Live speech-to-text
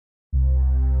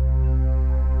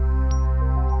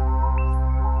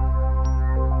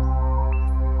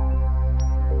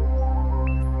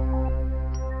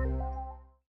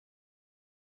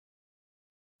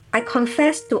I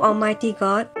confess to Almighty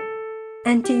God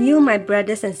and to you, my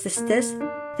brothers and sisters,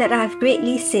 that I have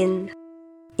greatly sinned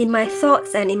in my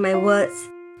thoughts and in my words,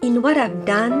 in what I've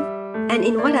done and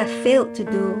in what I've failed to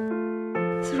do,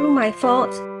 through my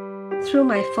fault, through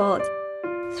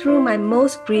my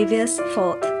most grievous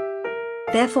fault.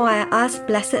 Therefore I ask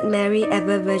Blessed Mary,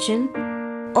 ever Virgin,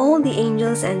 all the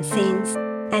angels and saints,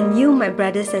 and you, my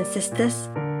brothers and sisters,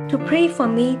 to pray for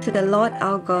me to the Lord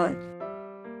our God.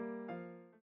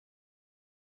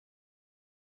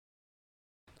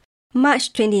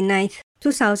 March 29th,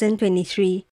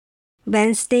 2023,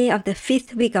 Wednesday of the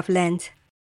 5th week of Lent.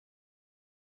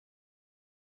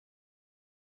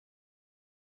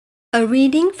 A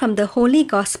reading from the Holy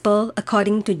Gospel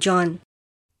according to John.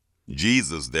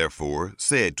 Jesus, therefore,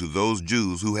 said to those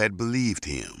Jews who had believed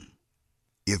him,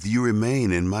 "If you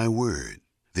remain in my word,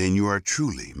 then you are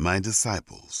truly my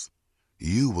disciples.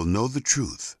 You will know the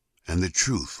truth, and the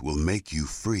truth will make you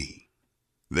free."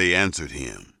 They answered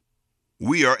him,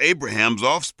 "We are Abraham's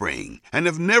offspring, and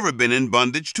have never been in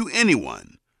bondage to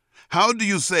anyone. How do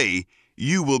you say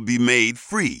you will be made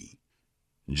free?"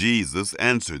 Jesus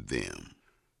answered them,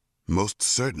 "Most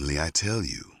certainly I tell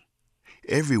you,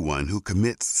 everyone who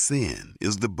commits sin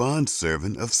is the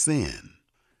bondservant of sin.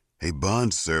 A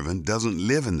bondservant doesn't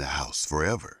live in the house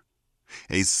forever.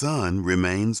 A son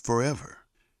remains forever.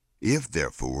 If,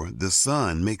 therefore, the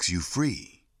Son makes you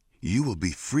free, you will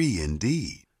be free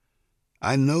indeed.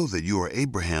 I know that you are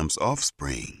Abraham's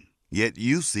offspring, yet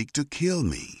you seek to kill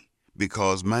me,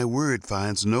 because my word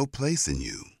finds no place in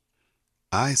you.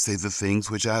 I say the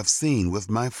things which I have seen with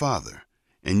my Father,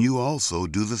 and you also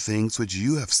do the things which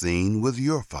you have seen with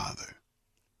your father."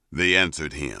 They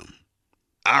answered him,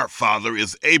 "Our father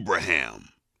is Abraham."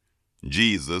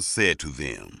 Jesus said to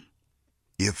them,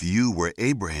 "If you were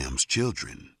Abraham's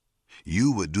children,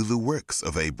 you would do the works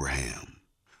of Abraham.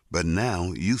 But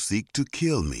now you seek to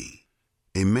kill me,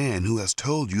 a man who has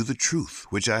told you the truth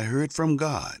which I heard from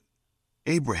God.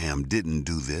 Abraham didn't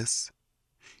do this.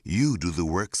 You do the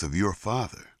works of your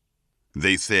father."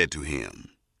 They said to him,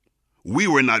 "We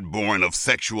were not born of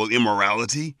sexual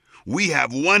immorality. We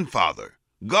have one Father,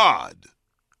 God."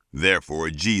 Therefore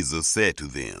Jesus said to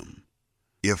them,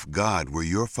 "If God were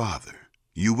your Father,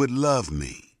 you would love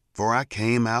me, for I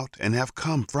came out and have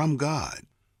come from God.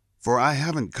 For I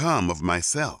haven't come of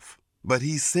myself, but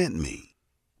he sent me."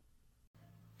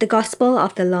 The Gospel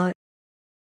of the Lord.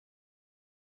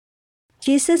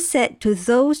 Jesus said to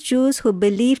those Jews who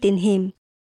believed in him,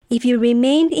 "If you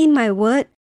remain in my word,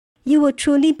 you will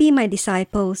truly be my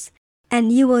disciples,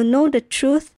 and you will know the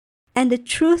truth, and the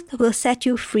truth will set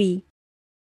you free."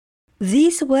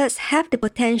 These words have the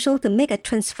potential to make a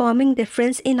transforming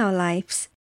difference in our lives.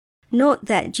 Note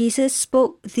that Jesus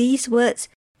spoke these words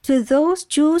to those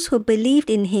Jews who believed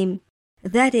in him,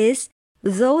 that is,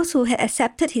 those who had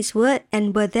accepted his word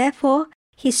and were therefore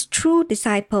his true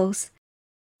disciples.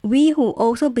 We who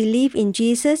also believe in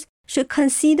Jesus should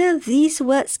consider these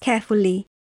words carefully.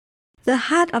 The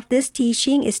heart of this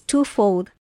teaching is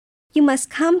twofold. You must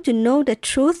come to know the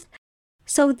truth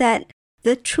so that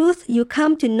the truth you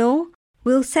come to know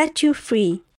will set you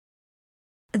free.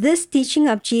 This teaching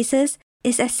of Jesus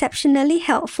is exceptionally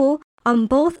helpful on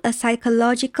both a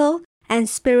psychological and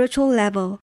spiritual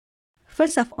level.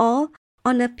 First of all,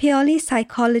 on a purely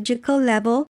psychological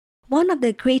level, one of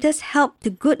the greatest help to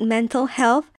good mental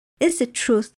health is the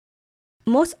truth.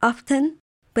 Most often,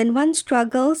 when one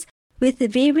struggles with the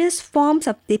various forms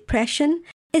of depression,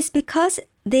 it's because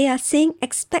they are seeing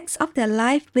aspects of their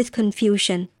life with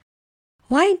confusion.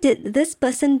 Why did this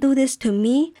person do this to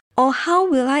me? Or how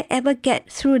will I ever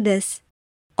get through this?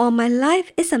 Or my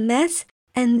life is a mess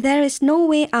and there is no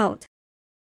way out.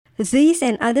 These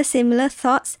and other similar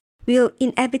thoughts will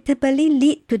inevitably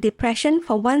lead to depression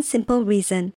for one simple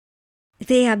reason.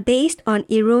 They are based on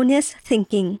erroneous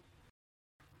thinking.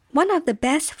 One of the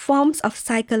best forms of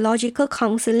psychological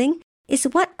counseling is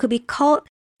what could be called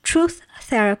truth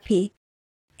therapy.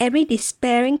 Every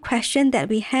despairing question that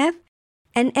we have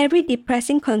and every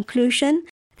depressing conclusion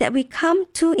that we come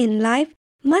to in life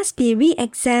must be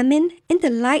re-examined in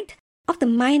the light of the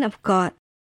mind of God.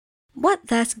 What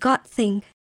does God think?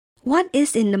 What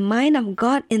is in the mind of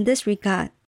God in this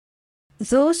regard?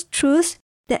 Those truths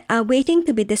that are waiting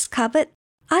to be discovered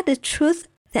are the truths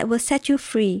that will set you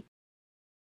free.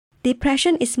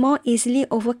 Depression is more easily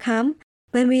overcome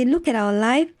when we look at our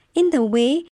life in the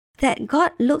way that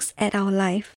God looks at our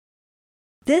life.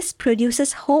 This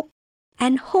produces hope,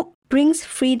 and hope brings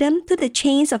freedom to the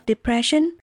chains of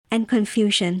depression and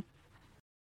confusion.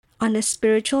 On a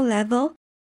spiritual level,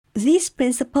 these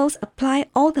principles apply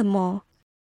all the more.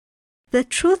 The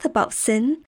truth about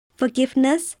sin,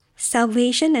 forgiveness,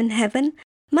 salvation and heaven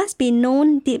must be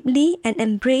known deeply and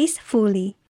embraced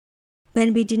fully.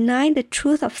 When we deny the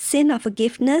truth of sin or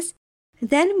forgiveness,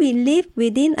 then we live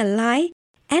within a lie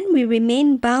and we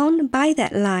remain bound by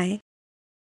that lie.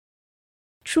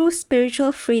 True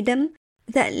spiritual freedom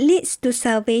that leads to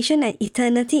salvation and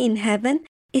eternity in heaven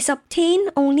is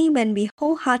obtained only when we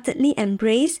wholeheartedly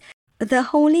embrace the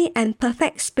holy and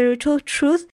perfect spiritual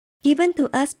truth given to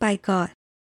us by God.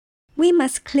 We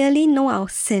must clearly know our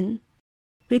sin,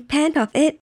 repent of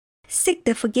it, seek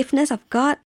the forgiveness of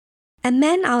God,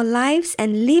 amend our lives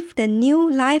and live the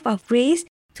new life of grace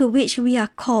to which we are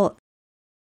called.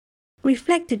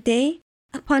 Reflect today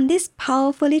upon this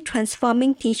powerfully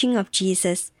transforming teaching of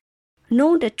Jesus.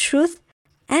 Know the truth,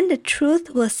 and the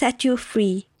truth will set you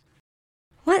free.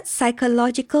 What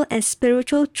psychological and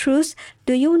spiritual truths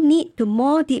do you need to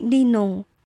more deeply know?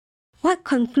 What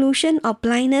conclusion or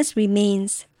blindness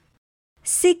remains?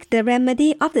 Seek the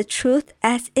remedy of the truth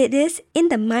as it is in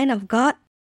the mind of God,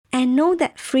 and know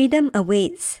that freedom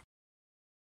awaits.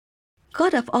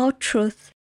 God of all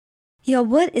truth, your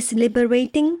word is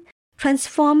liberating,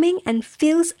 transforming, and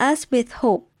fills us with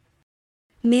hope.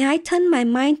 May I turn my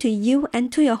mind to you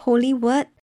and to your holy word,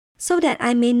 so that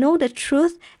I may know the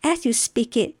truth as you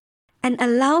speak it, and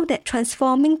allow that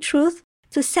transforming truth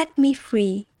to set me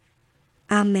free.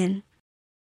 Amen.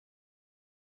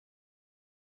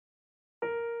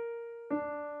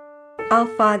 Our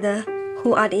Father,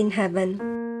 who art in heaven,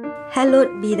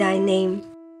 hallowed be thy name.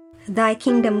 Thy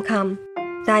kingdom come,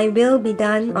 thy will be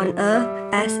done on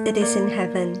earth as it is in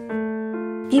heaven.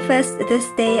 Give us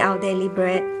this day our daily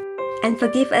bread, and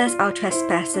forgive us our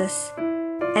trespasses,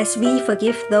 as we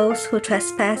forgive those who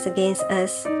trespass against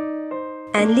us.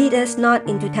 And lead us not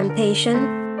into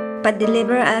temptation, but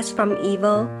deliver us from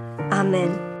evil.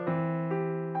 Amen.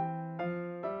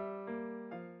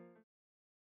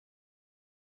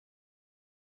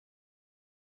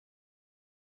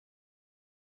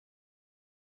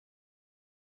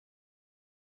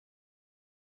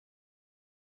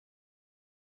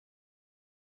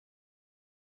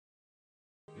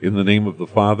 In the name of the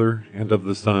Father, and of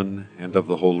the Son, and of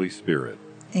the Holy Spirit.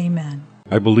 Amen.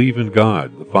 I believe in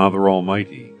God, the Father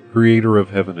Almighty, creator of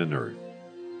heaven and earth,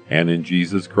 and in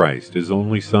Jesus Christ, his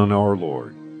only Son, our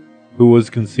Lord, who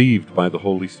was conceived by the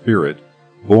Holy Spirit,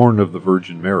 born of the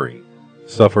Virgin Mary,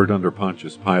 suffered under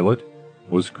Pontius Pilate,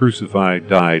 was crucified,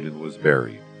 died, and was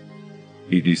buried.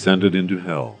 He descended into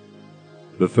hell.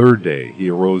 The third day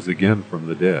he arose again from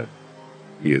the dead.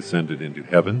 He ascended into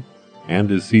heaven,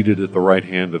 and is seated at the right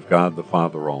hand of God the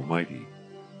Father Almighty.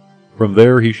 From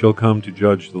there he shall come to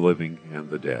judge the living and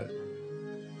the dead.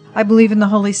 I believe in the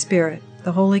Holy Spirit,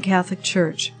 the Holy Catholic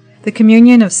Church, the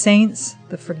communion of saints,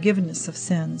 the forgiveness of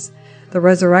sins, the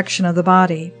resurrection of the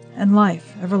body, and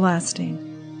life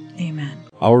everlasting. Amen.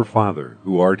 Our Father,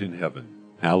 who art in heaven,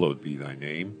 hallowed be thy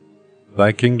name.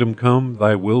 Thy kingdom come,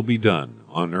 thy will be done,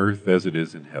 on earth as it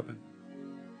is in heaven.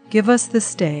 Give us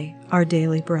this day our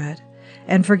daily bread,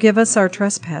 and forgive us our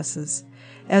trespasses,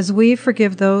 as we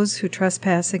forgive those who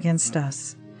trespass against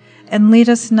us. And lead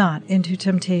us not into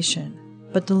temptation,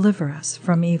 but deliver us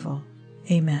from evil.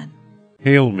 Amen.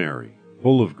 Hail Mary,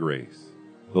 full of grace,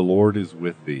 the Lord is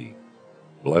with thee.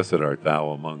 Blessed art thou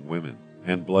among women,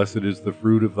 and blessed is the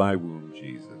fruit of thy womb,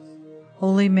 Jesus.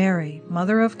 Holy Mary,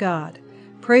 Mother of God,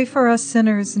 pray for us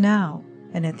sinners now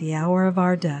and at the hour of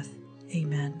our death.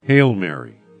 Amen. Hail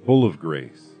Mary, full of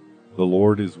grace, the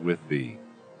Lord is with thee.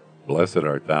 Blessed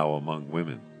art thou among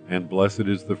women, and blessed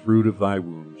is the fruit of thy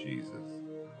womb, Jesus.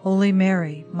 Holy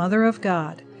Mary, Mother of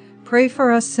God, pray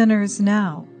for us sinners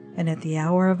now and at the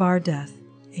hour of our death.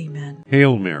 Amen.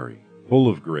 Hail Mary, full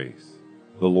of grace,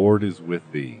 the Lord is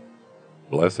with thee.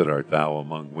 Blessed art thou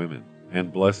among women,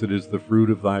 and blessed is the fruit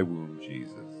of thy womb,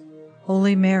 Jesus.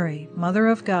 Holy Mary, Mother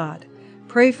of God,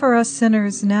 pray for us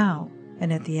sinners now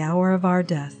and at the hour of our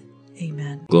death.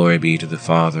 Amen. Glory be to the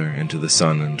Father, and to the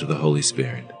Son, and to the Holy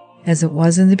Spirit. As it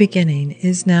was in the beginning,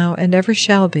 is now, and ever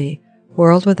shall be,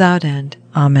 world without end.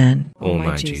 Amen. O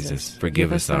my Jesus,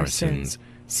 forgive us our sins,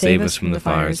 save us from the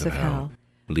fires of hell,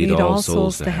 lead all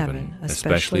souls to heaven,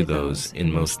 especially those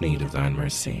in most need of thine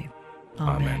mercy.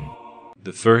 Amen.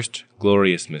 The first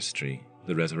glorious mystery,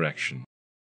 the Resurrection.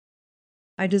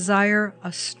 I desire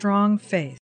a strong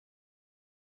faith.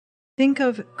 Think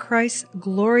of Christ's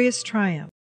glorious triumph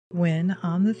when,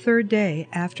 on the third day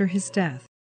after his death,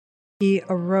 he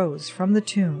arose from the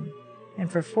tomb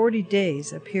and for 40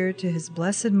 days appeared to his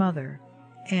blessed mother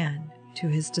and to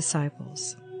his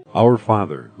disciples. Our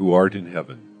Father, who art in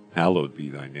heaven, hallowed be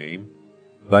thy name.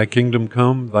 Thy kingdom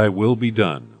come, thy will be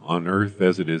done, on earth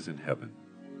as it is in heaven.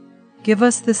 Give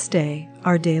us this day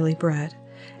our daily bread,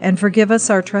 and forgive us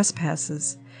our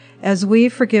trespasses, as we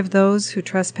forgive those who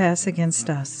trespass against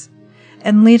us.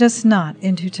 And lead us not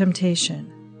into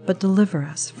temptation, but deliver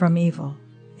us from evil.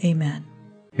 Amen.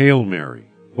 Hail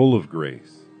Mary, full of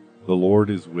grace, the Lord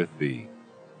is with thee.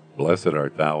 Blessed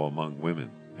art thou among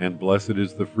women, and blessed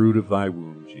is the fruit of thy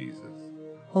womb, Jesus.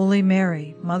 Holy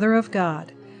Mary, Mother of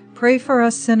God, pray for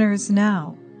us sinners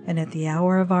now and at the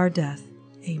hour of our death.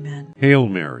 Amen. Hail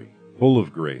Mary, full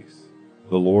of grace,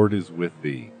 the Lord is with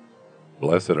thee.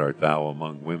 Blessed art thou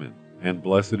among women, and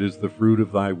blessed is the fruit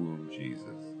of thy womb, Jesus.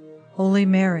 Holy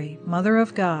Mary, Mother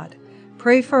of God,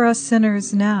 pray for us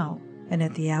sinners now and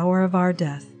at the hour of our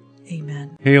death.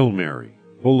 Amen. Hail Mary,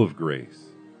 full of grace,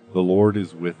 the Lord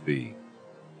is with thee.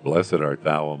 Blessed art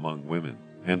thou among women,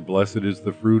 and blessed is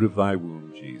the fruit of thy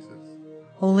womb, Jesus.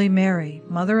 Holy Mary,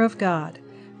 Mother of God,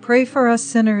 pray for us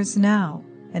sinners now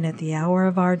and at the hour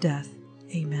of our death.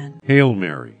 Amen. Hail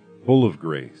Mary, full of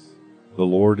grace, the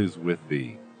Lord is with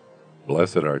thee.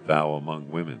 Blessed art thou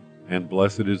among women, and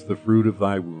blessed is the fruit of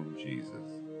thy womb, Jesus.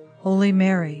 Holy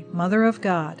Mary, Mother of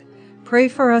God, pray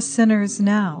for us sinners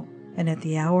now and at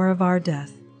the hour of our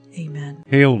death. Amen.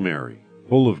 Hail Mary,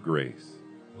 full of grace,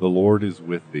 the Lord is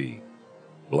with thee.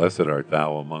 Blessed art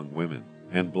thou among women,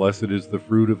 and blessed is the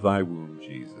fruit of thy womb,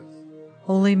 Jesus.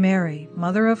 Holy Mary,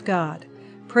 Mother of God,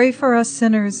 pray for us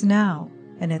sinners now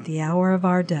and at the hour of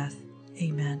our death.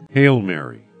 Amen. Hail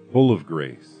Mary, full of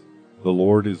grace, the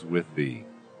Lord is with thee.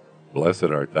 Blessed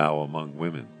art thou among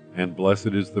women, and blessed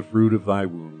is the fruit of thy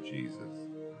womb, Jesus.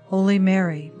 Holy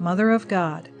Mary, Mother of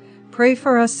God, pray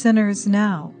for us sinners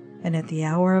now and at the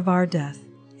hour of our death.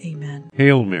 Amen.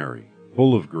 Hail Mary,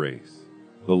 full of grace,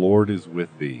 the Lord is with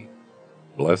thee.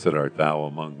 Blessed art thou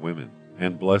among women,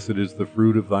 and blessed is the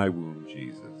fruit of thy womb,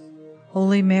 Jesus.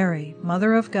 Holy Mary,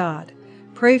 Mother of God,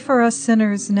 pray for us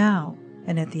sinners now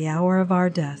and at the hour of our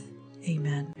death.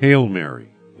 Amen. Hail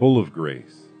Mary, full of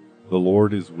grace, the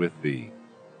Lord is with thee.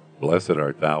 Blessed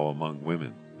art thou among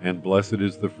women, and blessed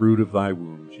is the fruit of thy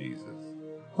womb, Jesus.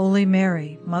 Holy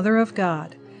Mary, Mother of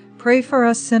God, pray for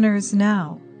us sinners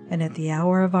now and at the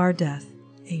hour of our death.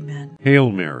 Amen.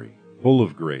 Hail Mary, full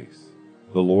of grace,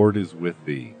 the Lord is with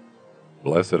thee.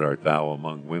 Blessed art thou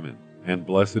among women, and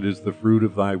blessed is the fruit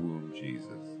of thy womb, Jesus.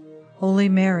 Holy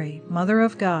Mary, Mother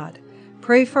of God,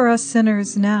 pray for us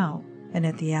sinners now and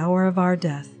at the hour of our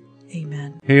death.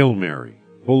 Amen. Hail Mary,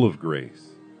 full of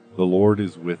grace, the Lord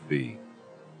is with thee.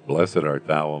 Blessed art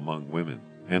thou among women,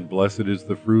 and blessed is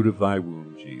the fruit of thy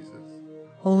womb, Jesus.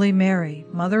 Holy Mary,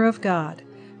 Mother of God,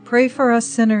 pray for us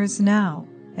sinners now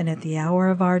and at the hour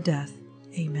of our death.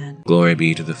 Amen. Glory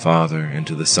be to the Father, and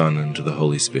to the Son, and to the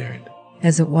Holy Spirit.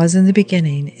 As it was in the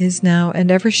beginning, is now,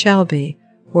 and ever shall be,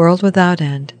 world without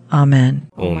end. Amen.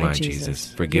 O my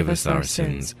Jesus, forgive us our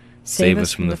sins, save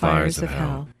us from the fires of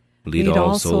hell, lead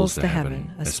all souls to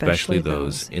heaven, especially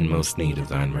those in most need of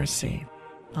thine mercy.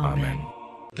 Amen.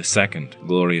 The second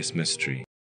glorious mystery,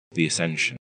 the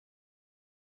Ascension.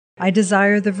 I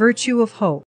desire the virtue of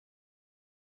hope.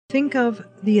 Think of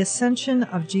the ascension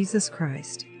of Jesus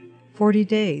Christ, 40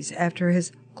 days after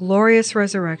his glorious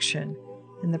resurrection,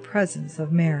 in the presence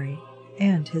of Mary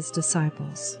and his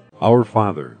disciples. Our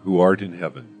Father, who art in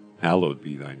heaven, hallowed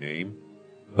be thy name.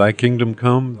 Thy kingdom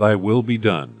come, thy will be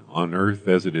done, on earth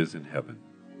as it is in heaven.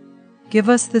 Give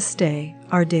us this day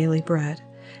our daily bread,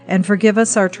 and forgive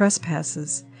us our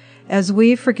trespasses, as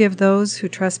we forgive those who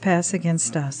trespass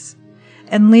against us.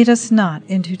 And lead us not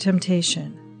into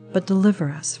temptation, but deliver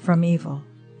us from evil.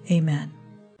 Amen.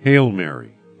 Hail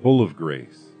Mary, full of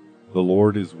grace, the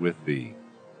Lord is with thee.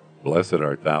 Blessed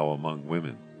art thou among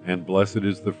women, and blessed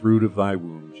is the fruit of thy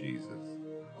womb, Jesus.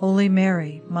 Holy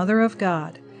Mary, Mother of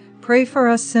God, pray for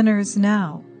us sinners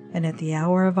now and at the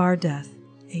hour of our death.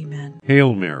 Amen.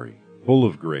 Hail Mary, full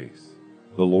of grace,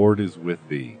 the Lord is with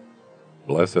thee.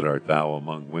 Blessed art thou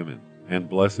among women, and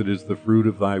blessed is the fruit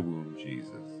of thy womb, Jesus.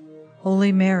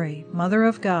 Holy Mary, Mother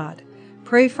of God,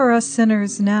 pray for us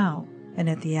sinners now and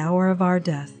at the hour of our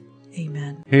death.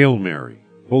 Amen. Hail Mary,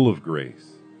 full of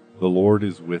grace, the Lord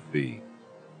is with thee.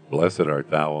 Blessed art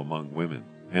thou among women,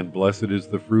 and blessed is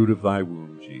the fruit of thy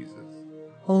womb, Jesus.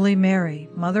 Holy Mary,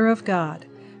 Mother of God,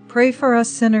 pray for us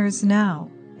sinners now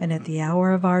and at the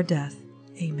hour of our death.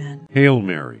 Amen. Hail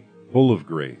Mary, full of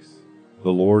grace,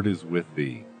 the Lord is with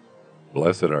thee.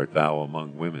 Blessed art thou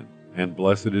among women, and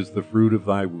blessed is the fruit of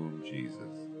thy womb, Jesus.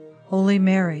 Holy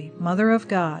Mary, Mother of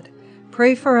God,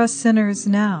 pray for us sinners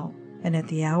now and at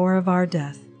the hour of our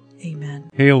death. Amen.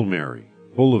 Hail Mary,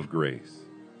 full of grace,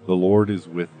 the Lord is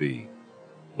with thee.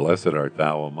 Blessed art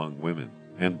thou among women,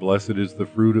 and blessed is the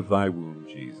fruit of thy womb,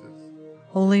 Jesus.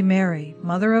 Holy Mary,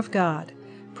 Mother of God,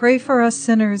 pray for us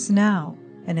sinners now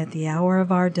and at the hour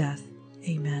of our death.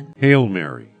 Amen. Hail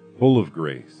Mary, full of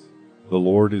grace, the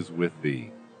Lord is with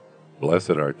thee.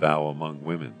 Blessed art thou among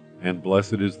women, and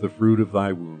blessed is the fruit of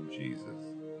thy womb, Jesus.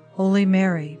 Holy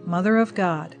Mary, Mother of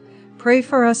God, pray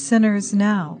for us sinners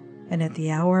now and at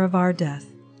the hour of our death.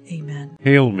 Amen.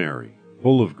 Hail Mary,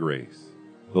 full of grace,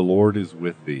 the Lord is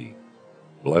with thee.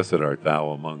 Blessed art thou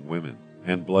among women,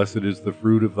 and blessed is the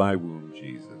fruit of thy womb,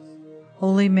 Jesus.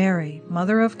 Holy Mary,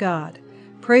 Mother of God,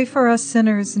 pray for us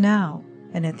sinners now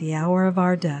and at the hour of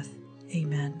our death.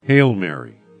 Amen. Hail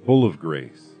Mary, full of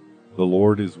grace, the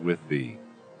Lord is with thee.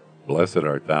 Blessed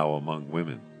art thou among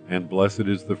women, and blessed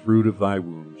is the fruit of thy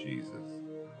womb, Jesus.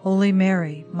 Holy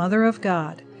Mary, Mother of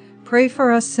God, pray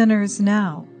for us sinners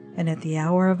now and at the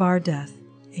hour of our death.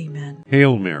 Amen.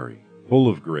 Hail Mary, full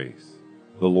of grace,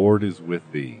 the Lord is with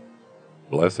thee.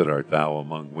 Blessed art thou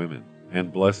among women,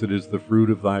 and blessed is the fruit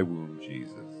of thy womb,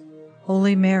 Jesus.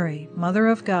 Holy Mary, Mother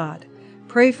of God,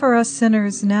 pray for us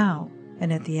sinners now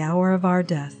and at the hour of our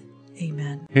death.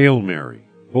 Amen. Hail Mary,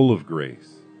 full of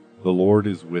grace, the Lord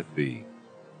is with thee.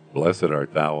 Blessed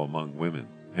art thou among women,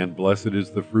 and blessed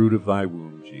is the fruit of thy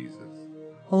womb, Jesus.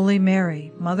 Holy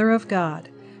Mary, Mother of God,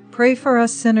 pray for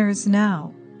us sinners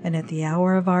now and at the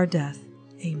hour of our death.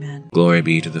 Amen. Glory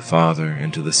be to the Father,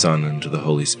 and to the Son, and to the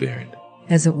Holy Spirit.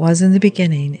 As it was in the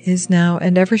beginning, is now,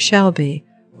 and ever shall be,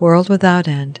 world without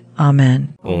end.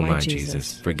 Amen. O my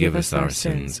Jesus, forgive us our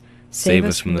sins, save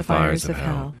us from the fires of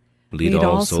hell, lead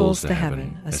all souls to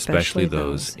heaven, especially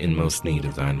those in most need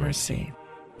of thine mercy.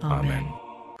 Amen.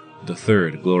 The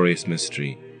third glorious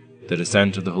mystery, the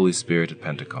descent of the Holy Spirit at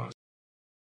Pentecost.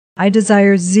 I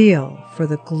desire zeal for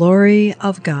the glory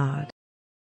of God.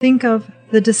 Think of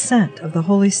the descent of the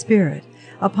Holy Spirit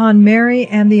upon Mary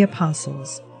and the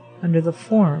apostles under the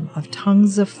form of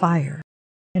tongues of fire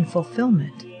in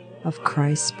fulfillment of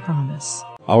Christ's promise.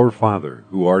 Our Father,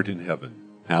 who art in heaven,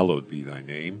 hallowed be thy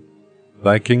name.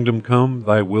 Thy kingdom come,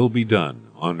 thy will be done,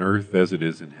 on earth as it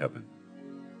is in heaven.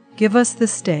 Give us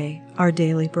this day our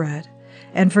daily bread,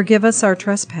 and forgive us our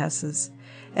trespasses,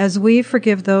 as we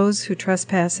forgive those who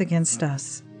trespass against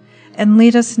us. And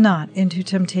lead us not into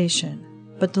temptation,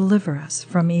 but deliver us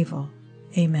from evil.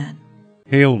 Amen.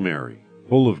 Hail Mary,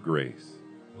 full of grace,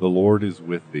 the Lord is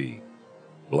with thee.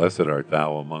 Blessed art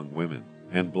thou among women,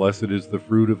 and blessed is the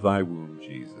fruit of thy womb,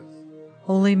 Jesus.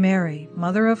 Holy Mary,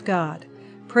 Mother of God,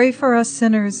 pray for us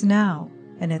sinners now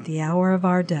and at the hour of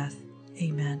our death.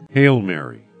 Amen. Hail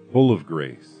Mary, full of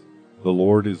grace, the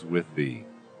Lord is with thee.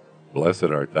 Blessed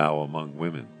art thou among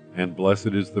women, and blessed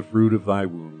is the fruit of thy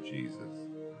womb, Jesus.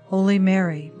 Holy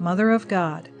Mary, Mother of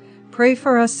God, pray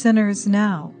for us sinners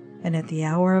now and at the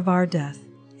hour of our death.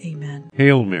 Amen.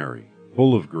 Hail Mary,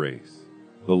 full of grace,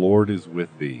 the Lord is with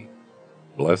thee.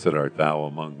 Blessed art thou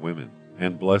among women,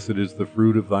 and blessed is the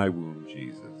fruit of thy womb,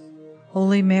 Jesus.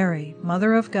 Holy Mary,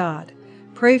 Mother of God,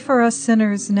 pray for us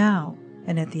sinners now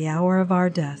and at the hour of our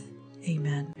death.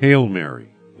 Amen. Hail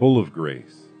Mary, full of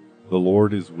grace, the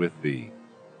Lord is with thee.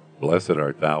 Blessed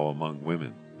art thou among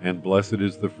women, and blessed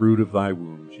is the fruit of thy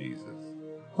womb, Jesus.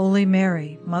 Holy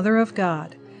Mary, Mother of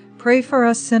God, pray for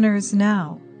us sinners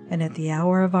now and at the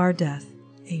hour of our death.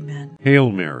 Amen.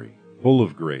 Hail Mary, full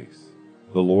of grace,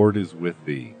 the Lord is with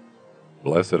thee.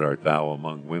 Blessed art thou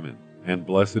among women, and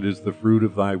blessed is the fruit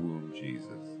of thy womb, Jesus.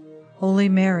 Holy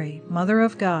Mary, Mother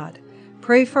of God,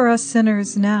 pray for us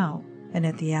sinners now and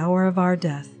at the hour of our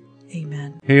death.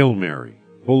 Amen. Hail Mary,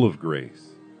 full of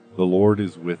grace, the Lord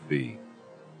is with thee.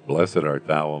 Blessed art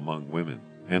thou among women,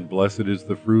 and blessed is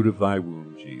the fruit of thy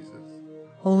womb, Jesus.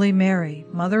 Holy Mary,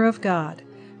 Mother of God,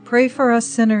 pray for us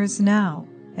sinners now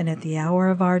and at the hour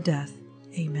of our death.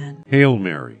 Amen. Hail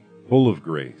Mary, full of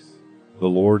grace, the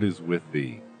Lord is with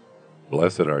thee.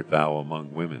 Blessed art thou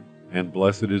among women, and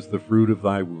blessed is the fruit of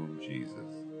thy womb, Jesus.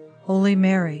 Holy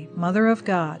Mary, Mother of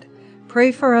God,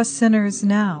 pray for us sinners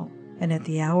now and at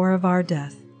the hour of our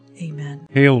death. Amen.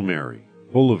 Hail Mary,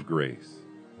 full of grace,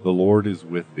 the Lord is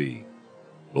with thee.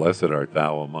 Blessed art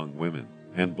thou among women,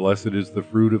 and blessed is the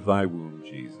fruit of thy womb,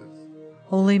 Jesus.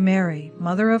 Holy Mary,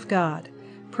 Mother of God,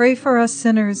 pray for us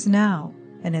sinners now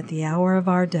and at the hour of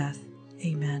our death.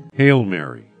 Amen. Hail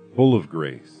Mary, full of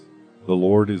grace, the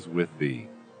Lord is with thee.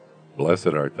 Blessed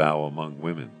art thou among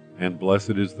women, and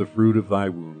blessed is the fruit of thy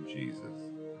womb, Jesus.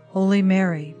 Holy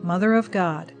Mary, Mother of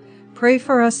God, pray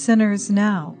for us sinners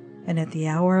now and at the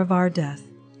hour of our death.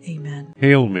 Amen.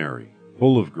 Hail Mary,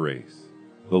 full of grace,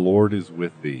 the Lord is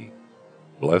with thee.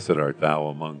 Blessed art thou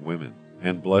among women,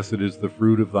 and blessed is the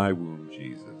fruit of thy womb,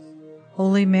 Jesus.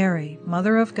 Holy Mary,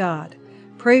 Mother of God,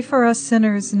 pray for us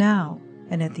sinners now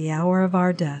and at the hour of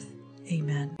our death.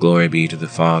 Amen. Glory be to the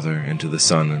Father, and to the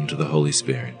Son, and to the Holy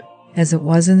Spirit. As it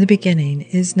was in the beginning,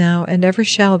 is now, and ever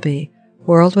shall be,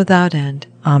 world without end.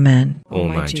 Amen. O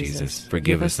my Jesus,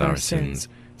 forgive us our sins,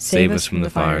 save us from the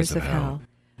fires of hell,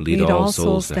 lead all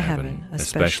souls to heaven,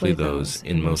 especially those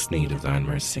in most need of thine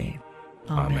mercy.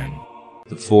 Amen.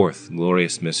 The fourth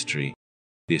glorious mystery,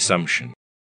 the Assumption.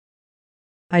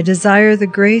 I desire the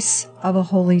grace of a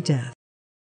holy death.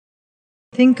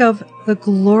 Think of the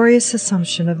glorious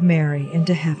Assumption of Mary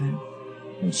into heaven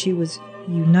when she was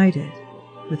united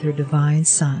with her divine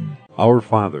Son. Our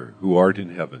Father, who art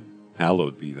in heaven,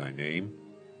 hallowed be thy name.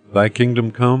 Thy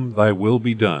kingdom come, thy will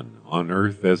be done, on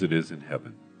earth as it is in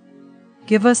heaven.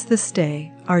 Give us this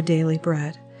day our daily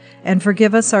bread, and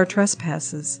forgive us our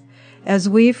trespasses, as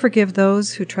we forgive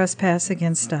those who trespass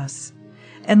against us.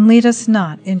 And lead us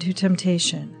not into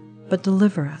temptation, but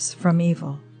deliver us from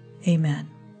evil. Amen.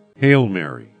 Hail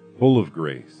Mary, full of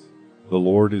grace, the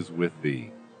Lord is with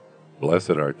thee.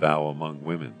 Blessed art thou among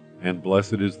women, and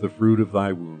blessed is the fruit of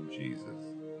thy womb, Jesus.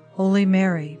 Holy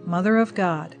Mary, Mother of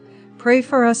God, pray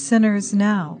for us sinners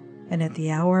now and at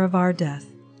the hour of our death.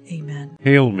 Amen.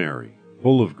 Hail Mary,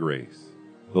 full of grace,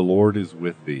 the Lord is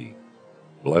with thee.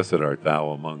 Blessed art thou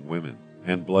among women,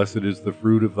 and blessed is the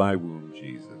fruit of thy womb,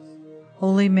 Jesus.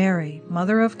 Holy Mary,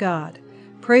 Mother of God,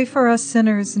 pray for us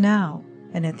sinners now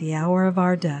and at the hour of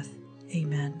our death.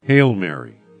 Amen. Hail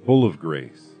Mary, full of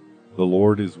grace, the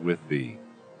Lord is with thee.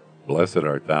 Blessed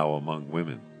art thou among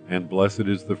women, and blessed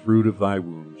is the fruit of thy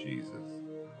womb, Jesus.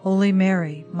 Holy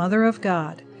Mary, Mother of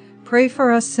God, pray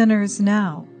for us sinners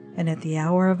now and at the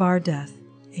hour of our death.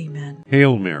 Amen.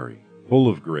 Hail Mary, full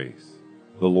of grace,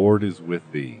 the Lord is with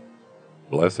thee.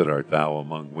 Blessed art thou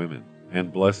among women,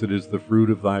 and blessed is the fruit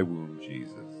of thy womb,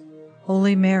 Jesus.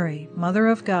 Holy Mary, Mother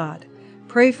of God,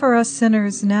 pray for us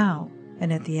sinners now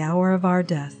and at the hour of our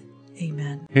death.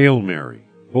 Amen. Hail Mary,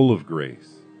 full of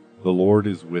grace, the Lord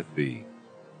is with thee.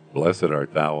 Blessed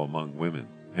art thou among women,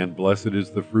 and blessed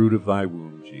is the fruit of thy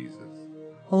womb, Jesus.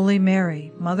 Holy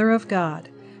Mary, Mother of God,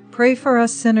 pray for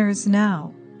us sinners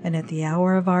now and at the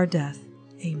hour of our death.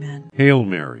 Amen. Hail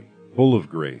Mary, full of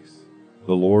grace,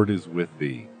 the Lord is with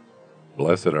thee.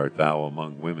 Blessed art thou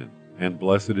among women, and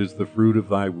blessed is the fruit of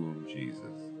thy womb, Jesus.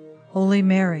 Holy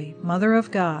Mary, Mother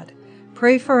of God,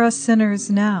 pray for us sinners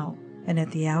now and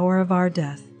at the hour of our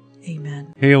death.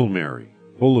 Amen. Hail Mary,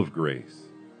 full of grace,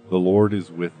 the Lord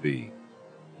is with thee.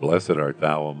 Blessed art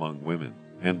thou among women,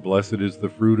 and blessed is the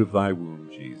fruit of thy womb,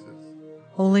 Jesus.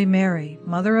 Holy Mary,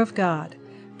 Mother of God,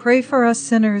 pray for us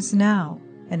sinners now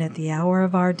and at the hour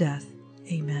of our death.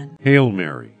 Amen. Hail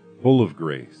Mary, full of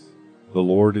grace, the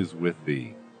Lord is with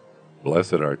thee.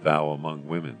 Blessed art thou among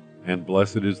women, and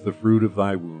blessed is the fruit of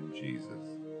thy womb, Jesus.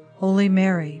 Holy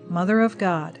Mary, Mother of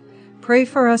God, pray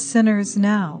for us sinners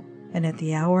now and at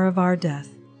the hour of our death.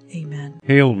 Amen.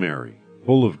 Hail Mary,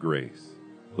 full of grace,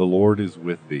 the Lord is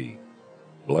with thee.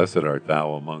 Blessed art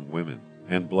thou among women,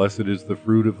 and blessed is the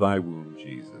fruit of thy womb,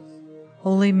 Jesus.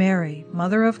 Holy Mary,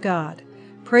 Mother of God,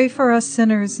 pray for us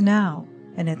sinners now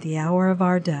and at the hour of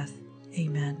our death.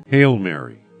 Amen. Hail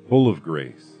Mary, full of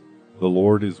grace, the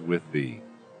Lord is with thee.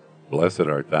 Blessed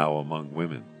art thou among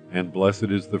women, and blessed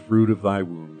is the fruit of thy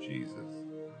womb, Jesus.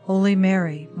 Holy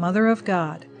Mary, Mother of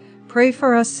God, pray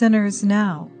for us sinners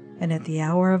now and at the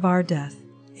hour of our death.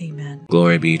 Amen.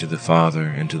 Glory be to the Father,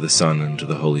 and to the Son, and to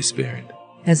the Holy Spirit.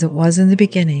 As it was in the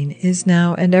beginning, is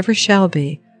now, and ever shall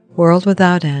be, world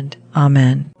without end.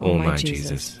 Amen. O my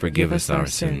Jesus, forgive us our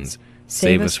sins,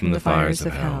 save us from the fires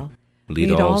of hell,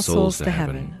 lead all souls to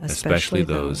heaven, especially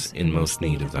those in most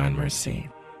need of thine mercy.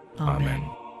 Amen.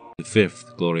 The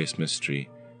fifth glorious mystery,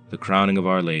 the crowning of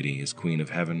Our Lady as Queen of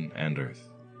heaven and earth.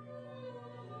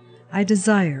 I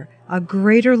desire a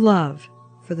greater love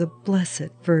for the Blessed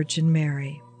Virgin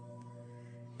Mary.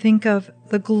 Think of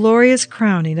the glorious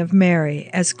crowning of Mary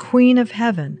as Queen of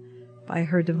heaven by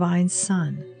her divine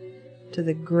Son, to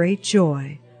the great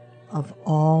joy of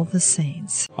all the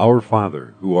saints. Our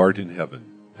Father, who art in heaven,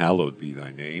 hallowed be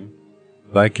thy name.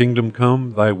 Thy kingdom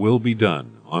come, thy will be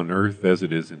done, on earth as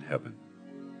it is in heaven.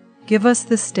 Give us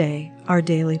this day our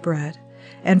daily bread,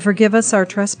 and forgive us our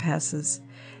trespasses,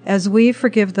 as we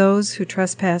forgive those who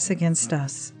trespass against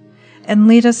us. And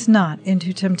lead us not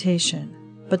into temptation,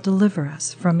 but deliver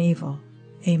us from evil.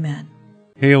 Amen.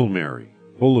 Hail Mary,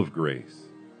 full of grace,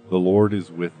 the Lord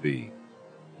is with thee.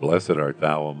 Blessed art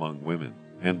thou among women,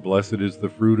 and blessed is the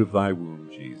fruit of thy womb,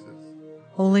 Jesus.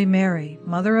 Holy Mary,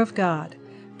 Mother of God,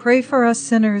 pray for us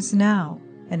sinners now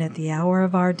and at the hour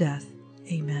of our death.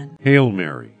 Amen. Hail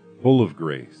Mary, full of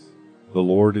grace, the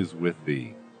Lord is with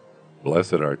thee.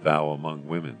 Blessed art thou among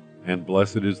women, and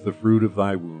blessed is the fruit of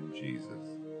thy womb, Jesus.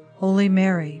 Holy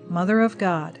Mary, Mother of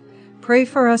God, pray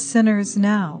for us sinners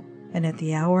now and at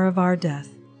the hour of our death.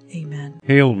 Amen.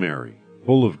 Hail Mary,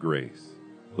 full of grace,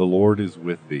 The Lord is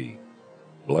with thee.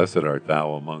 Blessed art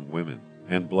thou among women,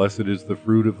 and blessed is the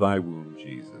fruit of thy womb,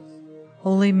 Jesus.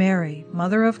 Holy Mary,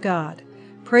 Mother of God,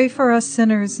 pray for us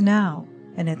sinners now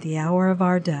and at the hour of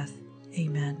our death.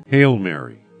 Amen. Hail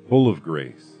Mary, full of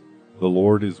grace, the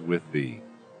Lord is with thee.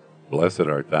 Blessed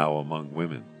art thou among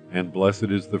women, and blessed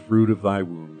is the fruit of thy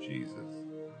womb, Jesus.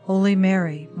 Holy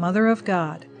Mary, Mother of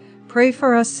God, pray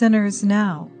for us sinners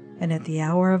now and at the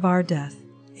hour of our death.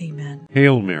 Amen.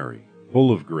 Hail Mary,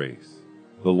 full of grace,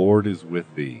 the Lord is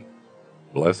with thee.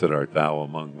 Blessed art thou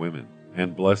among women,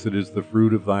 and blessed is the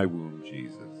fruit of thy womb,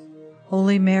 Jesus.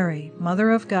 Holy Mary,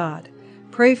 Mother of God,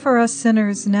 pray for us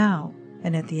sinners now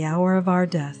and at the hour of our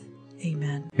death.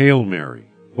 Amen. Hail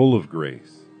Mary, full of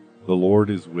grace, the Lord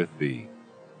is with thee.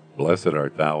 Blessed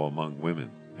art thou among women,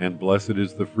 and blessed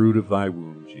is the fruit of thy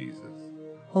womb, Jesus.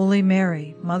 Holy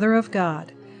Mary, Mother of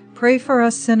God, pray for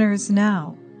us sinners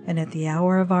now and at the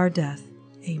hour of our death.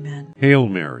 Amen. Hail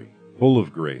Mary, full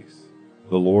of grace,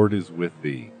 the Lord is with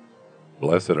thee.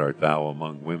 Blessed art thou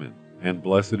among women, and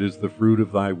blessed is the fruit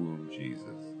of thy womb, Jesus.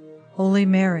 Holy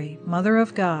Mary, Mother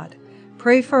of God,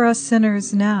 pray for us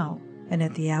sinners now and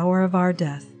at the hour of our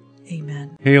death.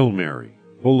 Amen. Hail Mary,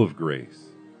 full of grace,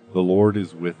 the Lord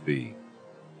is with thee.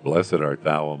 Blessed art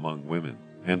thou among women,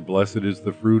 and blessed is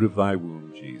the fruit of thy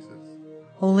womb, Jesus.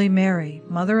 Holy Mary,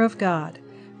 Mother of God,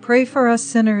 pray for us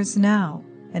sinners now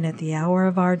and at the hour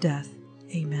of our death.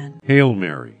 Amen. Hail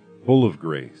Mary, full of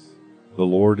grace, the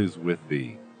Lord is with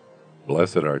thee.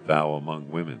 Blessed art thou among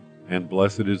women, and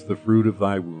blessed is the fruit of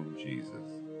thy womb, Jesus.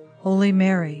 Holy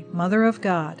Mary, Mother of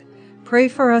God, pray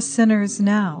for us sinners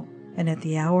now and at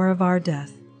the hour of our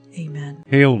death. Amen.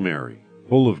 Hail Mary,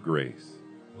 full of grace,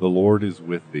 the Lord is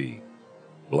with thee.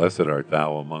 Blessed art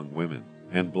thou among women,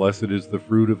 and blessed is the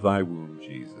fruit of thy womb,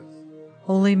 Jesus.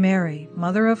 Holy Mary,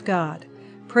 Mother of God,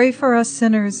 pray for us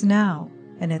sinners now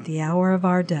and at the hour of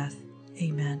our death.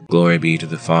 Amen. Glory be to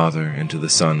the Father, and to the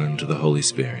Son, and to the Holy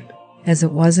Spirit. As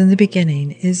it was in the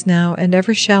beginning, is now, and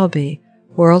ever shall be,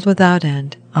 world without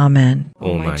end. Amen.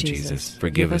 O my Jesus,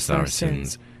 forgive us our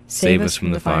sins, save us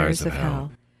from the fires of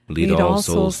hell, lead all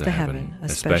souls to heaven,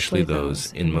 especially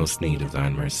those in most need of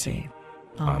thine mercy.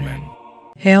 Amen.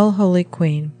 Hail, Holy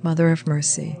Queen, Mother of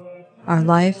Mercy, our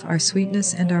life, our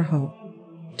sweetness, and our hope.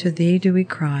 To thee do we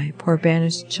cry, poor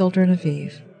banished children of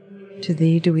Eve. To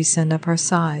thee do we send up our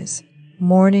sighs,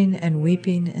 mourning and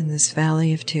weeping in this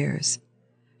valley of tears.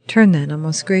 Turn then, O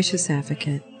most gracious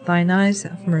Advocate, thine eyes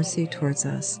of mercy towards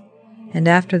us, and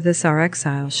after this our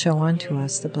exile show unto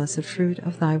us the blessed fruit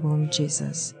of thy womb,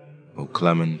 Jesus. O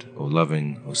clement, O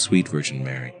loving, O sweet Virgin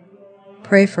Mary,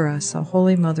 Pray for us, O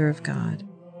Holy Mother of God,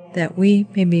 that we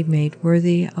may be made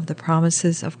worthy of the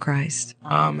promises of Christ.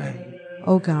 Amen.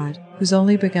 O God, whose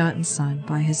only begotten Son,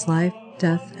 by his life,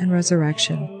 death, and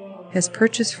resurrection, has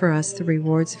purchased for us the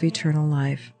rewards of eternal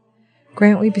life,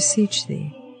 grant, we beseech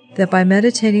thee, that by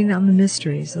meditating on the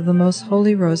mysteries of the most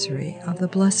holy Rosary of the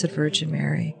Blessed Virgin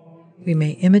Mary, we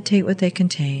may imitate what they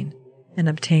contain and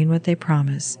obtain what they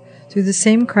promise, through the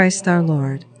same Christ our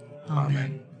Lord.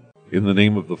 Amen. In the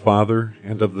name of the Father,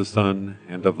 and of the Son,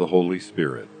 and of the Holy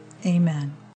Spirit.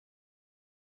 Amen.